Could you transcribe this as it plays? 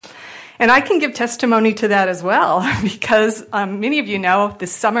And I can give testimony to that as well, because many of you know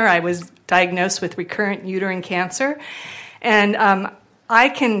this summer I was diagnosed with recurrent uterine cancer. And I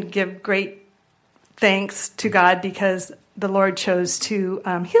can give great thanks to God because the Lord chose to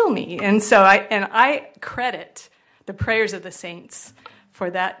heal me. And so I credit the prayers of the saints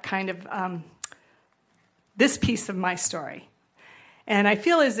for that kind of, this piece of my story. And I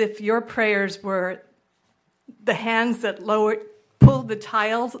feel as if your prayers were the hands that pulled the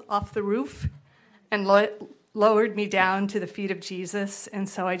tiles off the roof and lowered me down to the feet of Jesus. And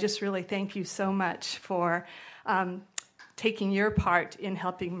so I just really thank you so much for taking your part in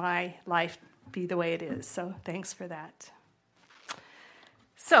helping my life be the way it is. So thanks for that.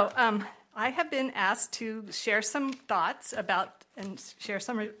 So I have been asked to share some thoughts about and share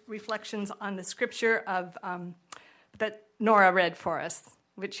some reflections on the scripture of that Nora read for us,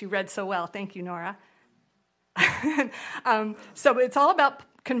 which you read so well. Thank you, Nora. So it's all about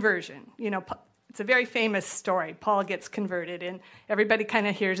conversion. You know, it's a very famous story. Paul gets converted, and everybody kind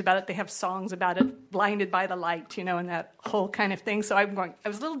of hears about it. They have songs about it, blinded by the light, you know, and that whole kind of thing. So I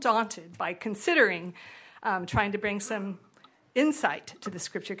was a little daunted by considering trying to bring some insight to the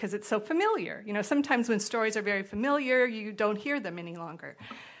scripture because it's so familiar. You know, sometimes when stories are very familiar, you don't hear them any longer.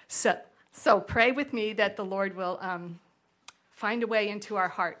 So pray with me that the Lord will find a way into our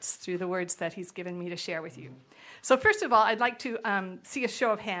hearts through the words that he's given me to share with you. So first of all, I'd like to see a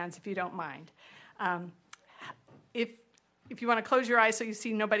show of hands, if you don't mind. If you want to close your eyes so you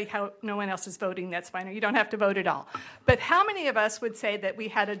see no one else is voting, that's fine, or you don't have to vote at all. But how many of us would say that we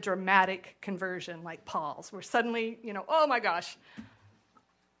had a dramatic conversion like Paul's, where suddenly, you know, oh my gosh,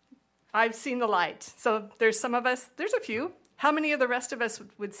 I've seen the light. So there's some of us, there's a few. How many of the rest of us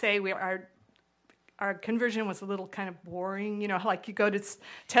would say our conversion was a little kind of boring? You know, like you go to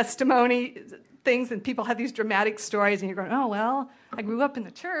testimony things and people have these dramatic stories and you're going, oh, well, I grew up in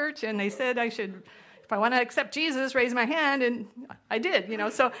the church and they said I should, if I want to accept Jesus, raise my hand, and I did, you know.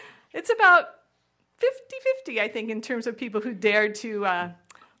 So it's about 50-50, I think, in terms of people who dared to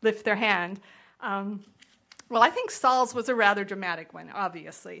lift their hand. Well, I think Saul's was a rather dramatic one,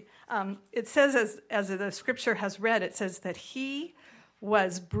 obviously. It says, as the scripture has read, it says that he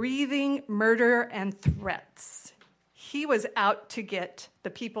was breathing murder and threats. He was out to get the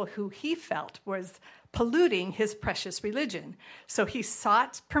people who he felt was polluting his precious religion. So he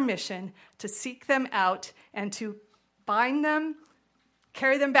sought permission to seek them out and to bind them,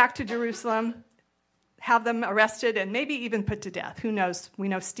 carry them back to Jerusalem, have them arrested, and maybe even put to death. Who knows? We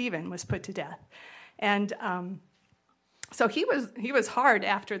know Stephen was put to death. And so he was hard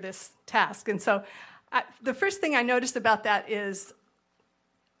after this task. And so the first thing I noticed about that is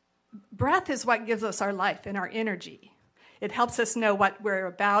breath is what gives us our life and our energy. It helps us know what we're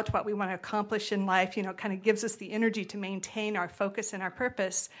about, what we want to accomplish in life. You know, it kind of gives us the energy to maintain our focus and our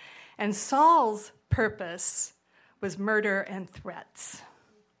purpose. And Saul's purpose was murder and threats.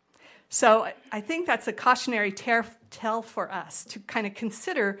 So I think that's a cautionary tale for us to kind of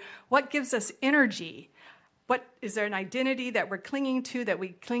consider what gives us energy. What is there an identity that we're clinging to, that we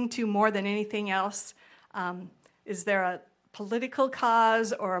cling to more than anything else? Is there a political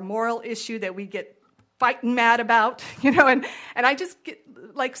cause or a moral issue that we get fighting mad about? You know, and I just get,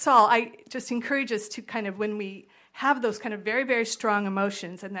 like Saul, I just encourage us to kind of, when we have those kind of very, very strong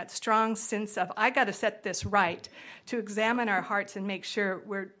emotions and that strong sense of, I got to set this right, to examine our hearts and make sure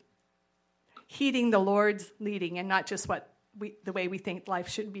we're heeding the Lord's leading and not just the way we think life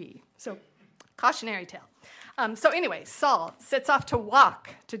should be. So, cautionary tale. So anyway, Saul sets off to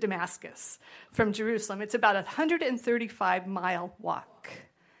walk to Damascus from Jerusalem. It's about a 135-mile walk.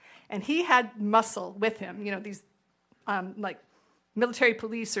 And he had muscle with him, you know, these like military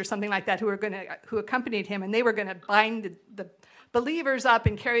police or something like that who accompanied him, and they were going to bind the believers up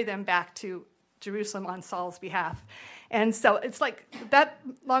and carry them back to Jerusalem on Saul's behalf. And so it's like that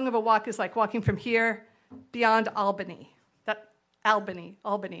long of a walk is like walking from here beyond Albany. Albany.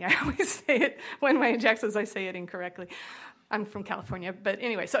 I always say it one way in Texas, I say it incorrectly. I'm from California, but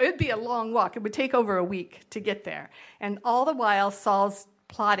anyway, so it'd be a long walk. It would take over a week to get there. And all the while, Saul's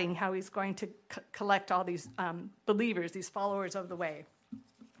plotting how he's going to collect all these believers, these followers of the way.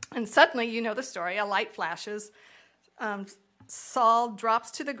 And suddenly, you know the story, a light flashes. Saul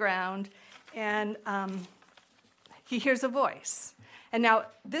drops to the ground, and he hears a voice. And now,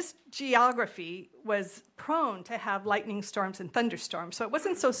 this geography was prone to have lightning storms and thunderstorms, so it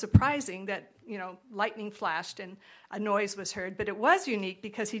wasn't so surprising that, you know, lightning flashed and a noise was heard, but it was unique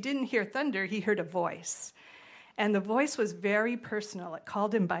because he didn't hear thunder, he heard a voice. And the voice was very personal. It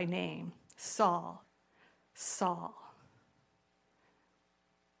called him by name. Saul, Saul,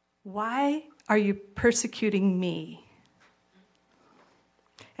 why are you persecuting me?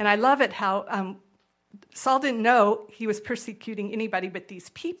 And I love it how Saul didn't know he was persecuting anybody but these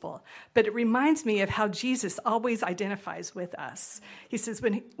people. But it reminds me of how Jesus always identifies with us. He says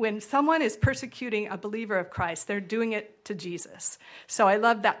when someone is persecuting a believer of Christ, they're doing it to Jesus. So I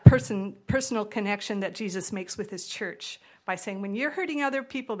love that personal connection that Jesus makes with his church by saying, when you're hurting other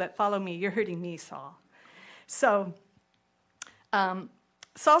people that follow me, you're hurting me, Saul. So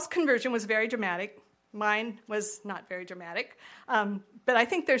Saul's conversion was very dramatic. Mine was not very dramatic. But I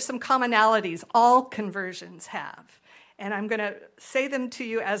think there's some commonalities all conversions have. And I'm going to say them to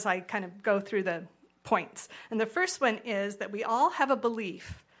you as I kind of go through the points. And the first one is that we all have a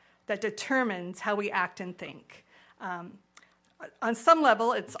belief that determines how we act and think. On some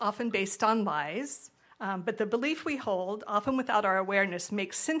level, it's often based on lies. But the belief we hold, often without our awareness,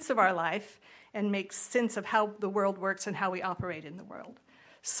 makes sense of our life and makes sense of how the world works and how we operate in the world.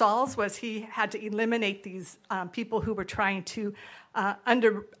 Saul's was he had to eliminate these people who were trying to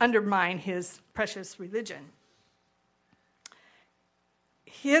undermine his precious religion.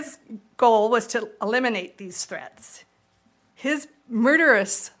 His goal was to eliminate these threats. His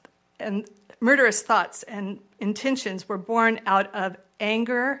murderous thoughts and intentions were born out of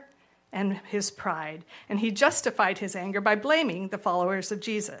anger and his pride, and he justified his anger by blaming the followers of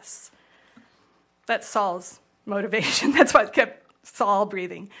Jesus. That's Saul's motivation. That's what kept Saul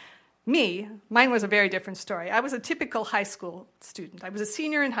breathing. Mine was a very different story. I was a typical high school student. I was a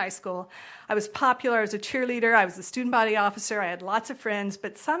senior in high school. I was popular. I was a cheerleader. I was a student body officer. I had lots of friends,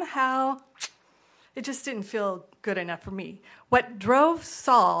 but somehow it just didn't feel good enough for me. What drove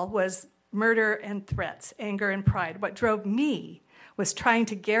Saul was murder and threats, anger and pride. What drove me was trying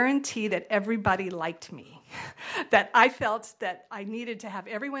to guarantee that everybody liked me, that I felt that I needed to have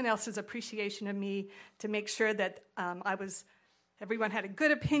everyone else's appreciation of me to make sure that everyone had a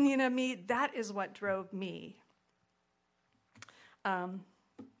good opinion of me. That is what drove me. I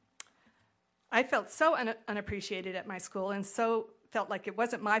felt so unappreciated at my school and so felt like it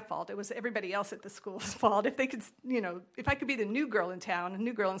wasn't my fault. It was everybody else at the school's fault. If they could, if I could be the new girl in town, a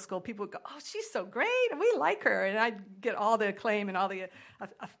new girl in school, people would go, oh, she's so great, and we like her. And I'd get all the acclaim and all the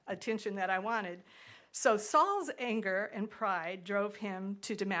attention that I wanted. So Saul's anger and pride drove him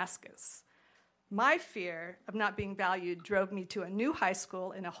to Damascus. My fear of not being valued drove me to a new high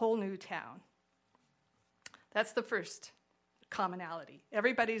school in a whole new town. That's the first commonality.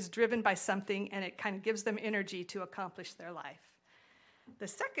 Everybody's driven by something, and it kind of gives them energy to accomplish their life. The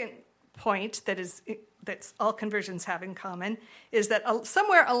second point that all conversions have in common is that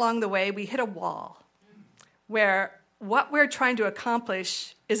somewhere along the way we hit a wall where what we're trying to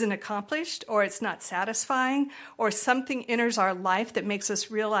accomplish isn't accomplished, or it's not satisfying, or something enters our life that makes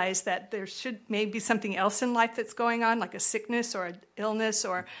us realize that there should maybe something else in life that's going on, like a sickness or an illness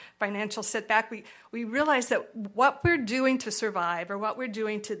or financial setback. We realize that what we're doing to survive or what we're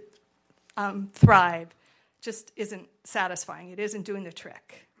doing to thrive just isn't satisfying. It isn't doing the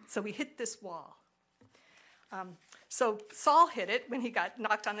trick. So we hit this wall. So Saul hit it when he got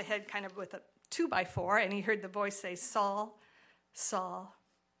knocked on the head kind of with a 2x4, and he heard the voice say, Saul, Saul,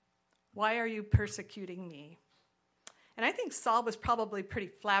 why are you persecuting me? And I think Saul was probably pretty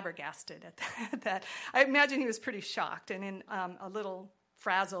flabbergasted at that. I imagine he was pretty shocked and a little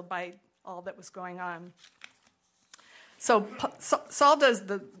frazzled by all that was going on. So Saul does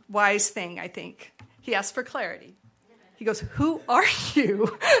the wise thing, I think. He asks for clarity. He goes, who are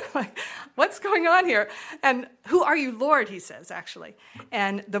you? Like, what's going on here? And who are you, Lord, he says, actually.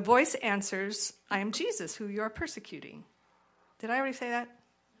 And the voice answers, I am Jesus, who you are persecuting. Did I already say that?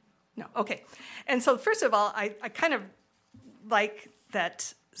 No, okay. And so first of all, I kind of like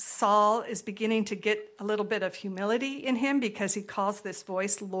that Saul is beginning to get a little bit of humility in him because he calls this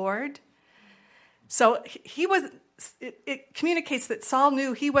voice Lord. So it communicates that Saul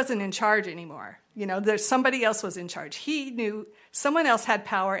knew he wasn't in charge anymore. There's somebody else was in charge. He knew someone else had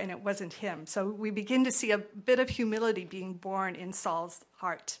power and it wasn't him. So we begin to see a bit of humility being born in Saul's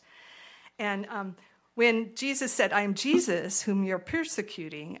heart. And when Jesus said, I am Jesus whom you're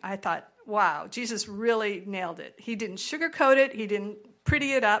persecuting, I thought, wow, Jesus really nailed it. He didn't sugarcoat it. He didn't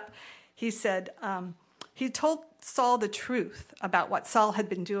pretty it up. He said, he told Saul the truth about what Saul had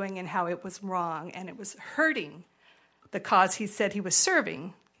been doing and how it was wrong, and it was hurting the cause he said he was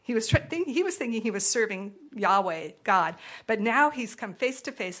serving. He was thinking he was serving Yahweh, God, but now he's come face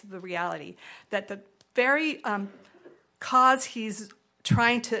to face with the reality that the very cause he's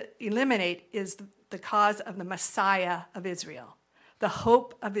trying to eliminate is the cause of the Messiah of Israel, the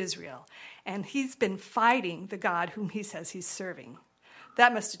hope of Israel. And he's been fighting the God whom he says he's serving.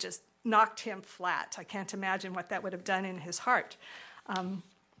 That must have just knocked him flat. I can't imagine what that would have done in his heart.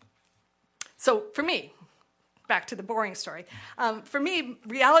 So for me, back to the boring story. For me,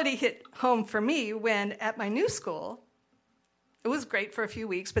 reality hit home for me when at my new school, it was great for a few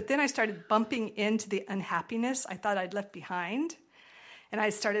weeks, but then I started bumping into the unhappiness I thought I'd left behind. And I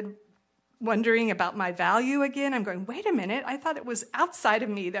started wondering about my value again. I'm going, wait a minute, I thought it was outside of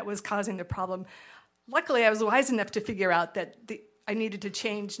me that was causing the problem. Luckily, I was wise enough to figure out that I needed to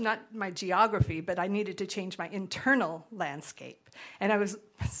change not my geography, but I needed to change my internal landscape. And I was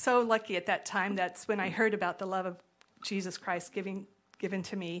so lucky at that time. That's when I heard about the love of Jesus Christ given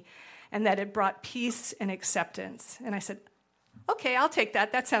to me, and that it brought peace and acceptance. And I said, okay, I'll take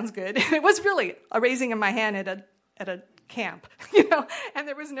that. That sounds good. It was really a raising of my hand at a camp, and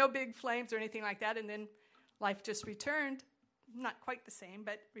there was no big flames or anything like that. And then life just returned, not quite the same,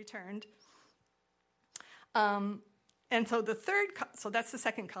 but returned. And so so that's the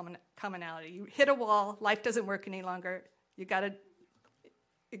second commonality. You hit a wall, life doesn't work any longer. You got to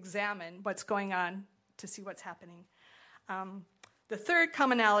examine what's going on to see what's happening. The third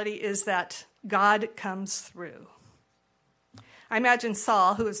commonality is that God comes through. I imagine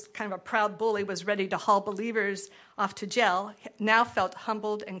Saul, who was kind of a proud bully, was ready to haul believers off to jail, now felt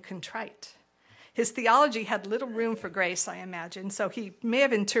humbled and contrite. His theology had little room for grace, I imagine, so he may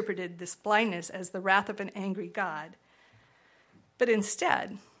have interpreted this blindness as the wrath of an angry God. But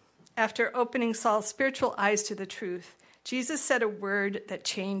instead, after opening Saul's spiritual eyes to the truth, Jesus said a word that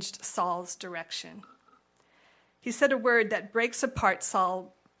changed Saul's direction. He said a word that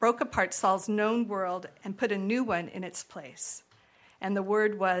broke apart Saul's known world and put a new one in its place. And the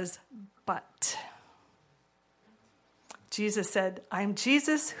word was, but. Jesus said, I am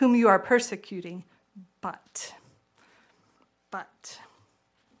Jesus whom you are persecuting, but.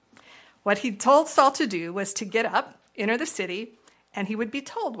 What he told Saul to do was to get up, enter the city, and he would be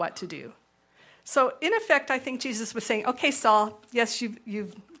told what to do. So in effect, I think Jesus was saying, okay, Saul, yes,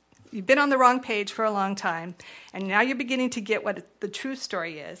 you've been on the wrong page for a long time, and now you're beginning to get what the true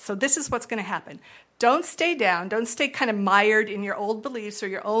story is. So this is what's going to happen. Don't stay down. Don't stay kind of mired in your old beliefs or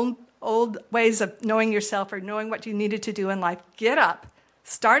your own old ways of knowing yourself or knowing what you needed to do in life. Get up,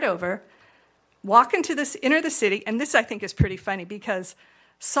 start over, enter the city. And this, I think, is pretty funny because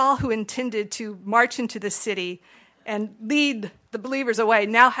Saul, who intended to march into the city and lead the believers away,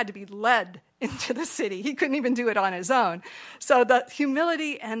 now had to be led into the city. He couldn't even do it on his own. So the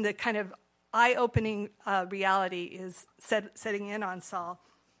humility and the kind of eye-opening reality is setting in on Saul.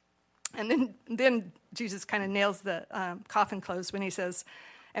 And then Jesus kind of nails the coffin close when he says,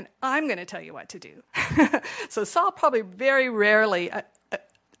 and I'm going to tell you what to do. So Saul probably very rarely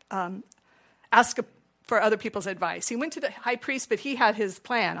asked for other people's advice. He went to the high priest, but he had his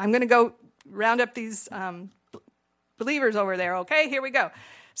plan. I'm going to go round up these believers over there. Okay, here we go.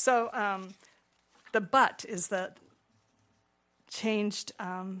 So the but is the changed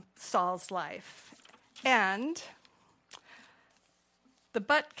Saul's life. And the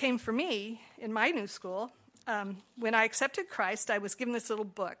but came for me in my new school. When I accepted Christ, I was given this little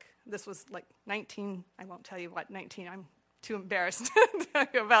book. This was like 19, I won't tell you what, 19, I'm too embarrassed to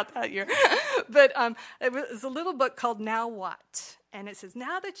talk about that year. But it was a little book called Now What? And it says,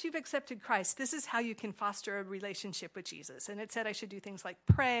 now that you've accepted Christ, this is how you can foster a relationship with Jesus. And it said I should do things like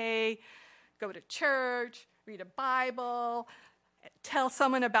pray, go to church, read a Bible, tell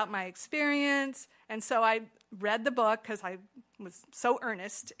someone about my experience. And so I read the book because I was so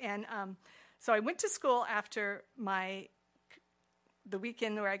earnest. And so I went to school after the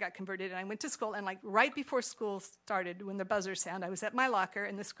weekend where I got converted, and I went to school, and like right before school started, when the buzzer sounded, I was at my locker,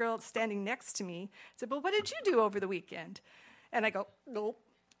 and this girl standing next to me said, well, what did you do over the weekend? And I go, no,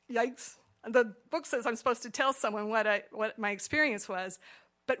 yikes. And the book says I'm supposed to tell someone what my experience was.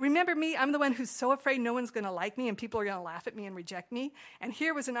 But remember me, I'm the one who's so afraid no one's going to like me and people are going to laugh at me and reject me. And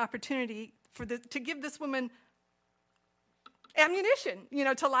here was an opportunity to give this woman ammunition,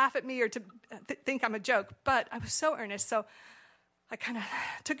 to laugh at me or to think I'm a joke. But I was so earnest, so I kind of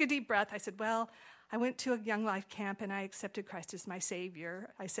took a deep breath. I said, well, I went to a Young Life camp and I accepted Christ as my Savior.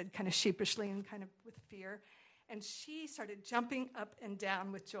 I said kind of sheepishly and kind of with fear. And she started jumping up and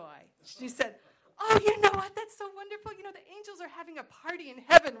down with joy. She said, oh, you know what? That's so wonderful. The angels are having a party in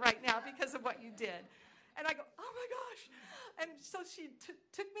heaven right now because of what you did. And I go, oh my gosh. And so she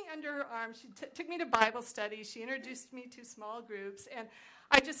took me under her arm. She took me to Bible study. She introduced me to small groups. And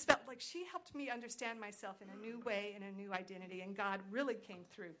I just felt like she helped me understand myself in a new way, in a new identity. And God really came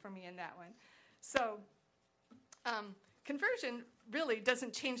through for me in that one. So conversion really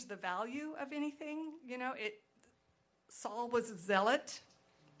doesn't change the value of anything. Saul was a zealot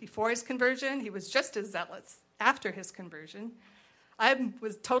before his conversion. He was just as zealous after his conversion. I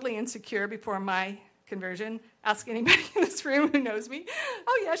was totally insecure before my conversion. Ask anybody in this room who knows me.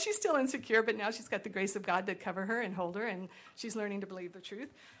 Oh, yeah, she's still insecure, but now she's got the grace of God to cover her and hold her, and she's learning to believe the truth.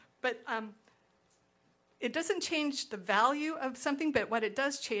 But it doesn't change the value of something, but what it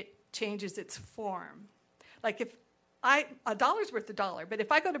does change is its form. Like if a dollar's worth a dollar, but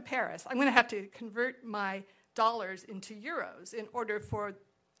if I go to Paris, I'm going to have to convert my dollars into euros in order for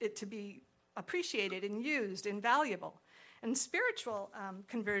it to be appreciated and used and valuable. And spiritual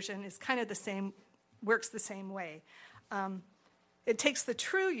conversion is kind of the same, works the same way. It takes the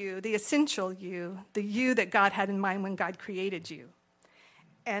true you, the essential you, the you that God had in mind when God created you,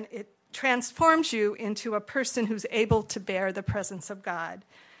 and it transforms you into a person who's able to bear the presence of God,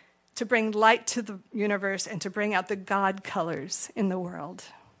 to bring light to the universe and to bring out the God colors in the world.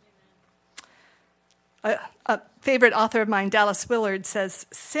 A favorite author of mine, Dallas Willard, says,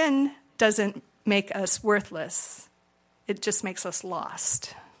 sin doesn't make us worthless. It just makes us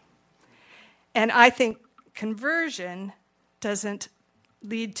lost. And I think conversion doesn't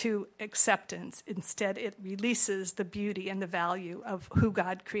lead to acceptance. Instead, it releases the beauty and the value of who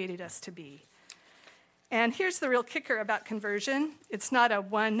God created us to be. And here's the real kicker about conversion. It's not a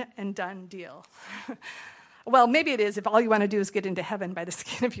one-and-done deal. Well, maybe it is if all you want to do is get into heaven by the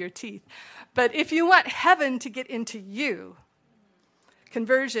skin of your teeth. But if you want heaven to get into you,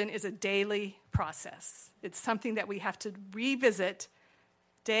 conversion is a daily process. It's something that we have to revisit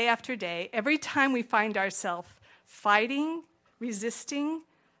day after day. Every time we find ourselves fighting, resisting,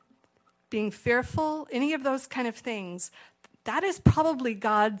 being fearful, any of those kind of things, that is probably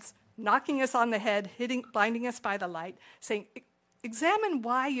God's knocking us on the head, blinding us by the light, saying, examine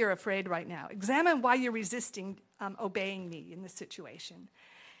why you're afraid right now. Examine why you're resisting obeying me in this situation.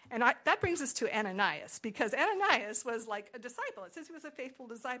 And that brings us to Ananias, because Ananias was like a disciple. It says he was a faithful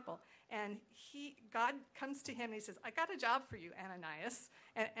disciple. And God comes to him and he says, I got a job for you, Ananias.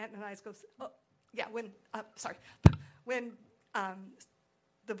 And Ananias goes, oh, yeah, when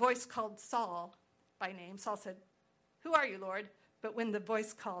the voice called Saul by name, Saul said, who are you, Lord? But when the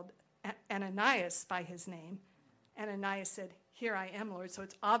voice called Ananias by his name, Ananias said, here I am, Lord. So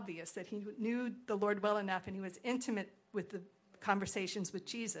it's obvious that he knew the Lord well enough and he was intimate with the conversations with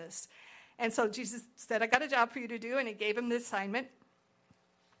Jesus. And so Jesus said, I got a job for you to do, and he gave him the assignment.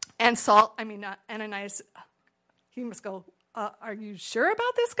 And Ananias, he must go, are you sure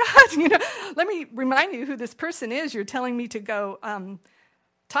about this, God? Let me remind you who this person is you're telling me to go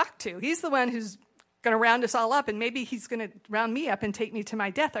talk to. He's the one who's going to round us all up, and maybe he's going to round me up and take me to my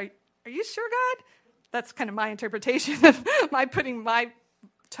death. Are you sure, God? That's kind of my interpretation of my putting my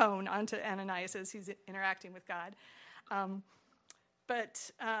tone onto Ananias as he's interacting with God.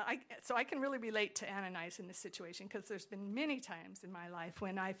 So I can really relate to Ananias in this situation, because there's been many times in my life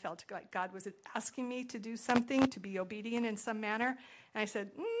when I felt like God was asking me to do something, to be obedient in some manner. And I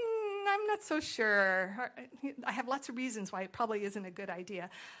said, I'm not so sure. I have lots of reasons why it probably isn't a good idea.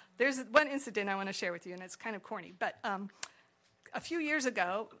 There's one incident I want to share with you, and it's kind of corny. But a few years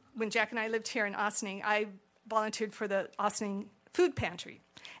ago, when Jack and I lived here in Ossining, I volunteered for the Ossining food pantry.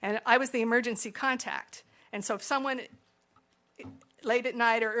 And I was the emergency contact. And so if someone late at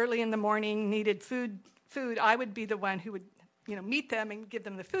night or early in the morning needed food, I would be the one who would, meet them and give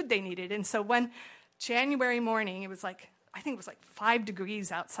them the food they needed. And so one January morning, I think it was like 5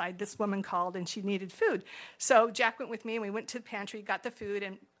 degrees outside, this woman called and she needed food. So Jack went with me and we went to the pantry, got the food,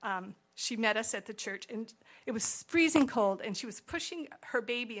 and she met us at the church. And it was freezing cold, and she was pushing her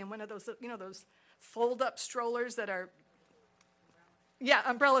baby in one of those, those fold-up strollers that are,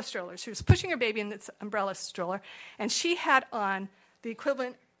 umbrella strollers. She was pushing her baby in this umbrella stroller, and she had on the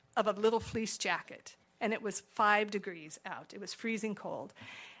equivalent of a little fleece jacket, and it was 5 degrees out. It was freezing cold.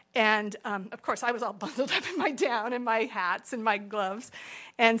 And, of course, I was all bundled up in my down and my hats and my gloves.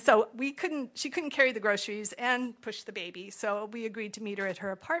 And so she couldn't carry the groceries and push the baby, so we agreed to meet her at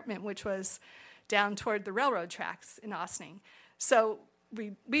her apartment, which was down toward the railroad tracks in Ossining. So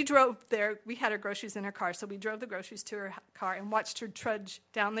we drove there. We had her groceries in her car, so we drove the groceries to her car and watched her trudge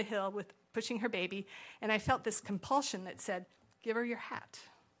down the hill with pushing her baby. And I felt this compulsion that said, give her your hat.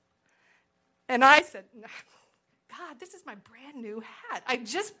 And I said, God, this is my brand new hat. I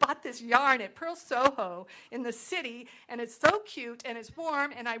just bought this yarn at Pearl Soho in the city, and it's so cute, and it's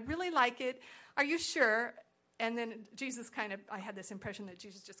warm, and I really like it. Are you sure? And then I had this impression that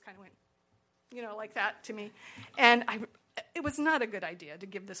Jesus just kind of went, like that to me. And it was not a good idea to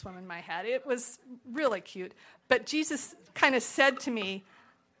give this woman my hat. It was really cute. But Jesus kind of said to me,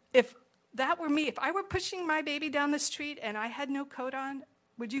 if that were me, if I were pushing my baby down the street and I had no coat on,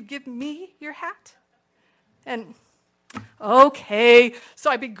 would you give me your hat? And okay, so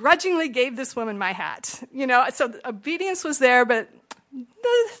I begrudgingly gave this woman my hat. So the obedience was there, but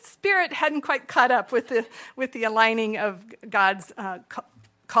the Spirit hadn't quite caught up with the aligning of God's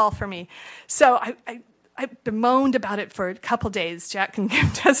call for me. So I bemoaned about it for a couple days. Jack can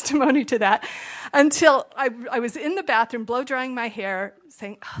give testimony to that. Until I was in the bathroom blow drying my hair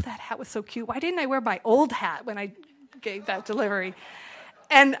saying, oh, that hat was so cute. Why didn't I wear my old hat when I gave that delivery?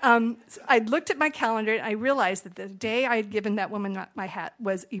 And I looked at my calendar and I realized that the day I had given that woman my hat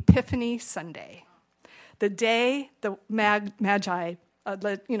was Epiphany Sunday. The day the Magi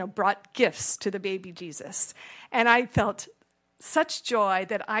brought gifts to the baby Jesus. And I felt such joy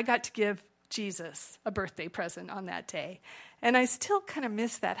that I got to give Jesus a birthday present on that day. And I still kind of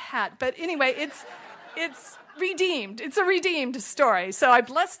miss that hat. But anyway, it's redeemed. It's a redeemed story. So I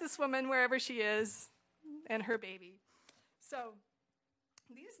bless this woman wherever she is and her baby. So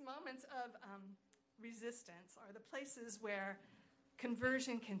these moments of resistance are the places where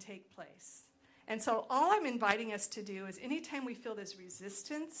conversion can take place. And so all I'm inviting us to do is anytime we feel this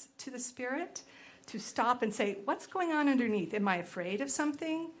resistance to the Spirit, to stop and say, what's going on underneath? Am I afraid of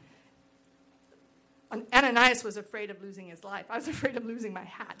something? Ananias was afraid of losing his life. I was afraid of losing my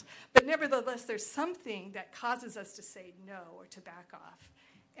hat. But nevertheless, there's something that causes us to say no or to back off.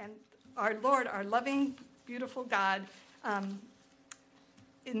 And our Lord, our loving, beautiful God,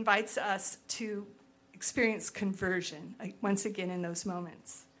 invites us to experience conversion, once again, in those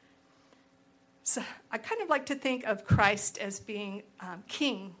moments. So I kind of like to think of Christ as being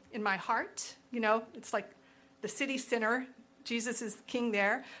king in my heart. It's like the city center. Jesus is king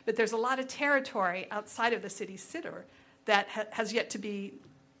there, but there's a lot of territory outside of the city center that has yet to be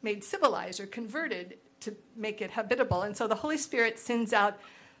made civilized or converted to make it habitable. And so the Holy Spirit sends out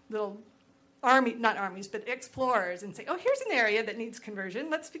little not armies, but explorers and say, oh, here's an area that needs conversion.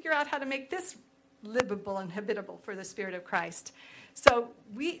 Let's figure out how to make this livable and habitable for the Spirit of Christ. So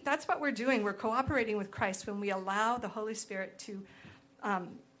that's what we're doing. We're cooperating with Christ when we allow the Holy Spirit to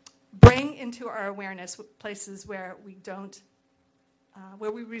bring into our awareness places where we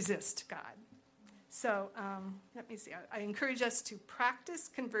resist God. So let me see. I encourage us to practice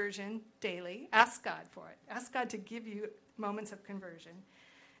conversion daily. Ask God for it. Ask God to give you moments of conversion.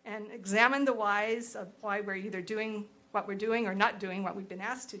 And examine the whys of why we're either doing what we're doing or not doing what we've been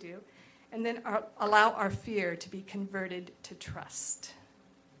asked to do. And then allow our fear to be converted to trust.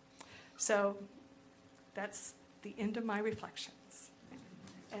 So that's the end of my reflections.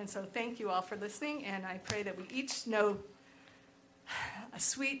 And so thank you all for listening, and I pray that we each know a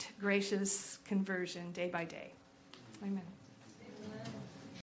sweet, gracious conversion day by day. Amen.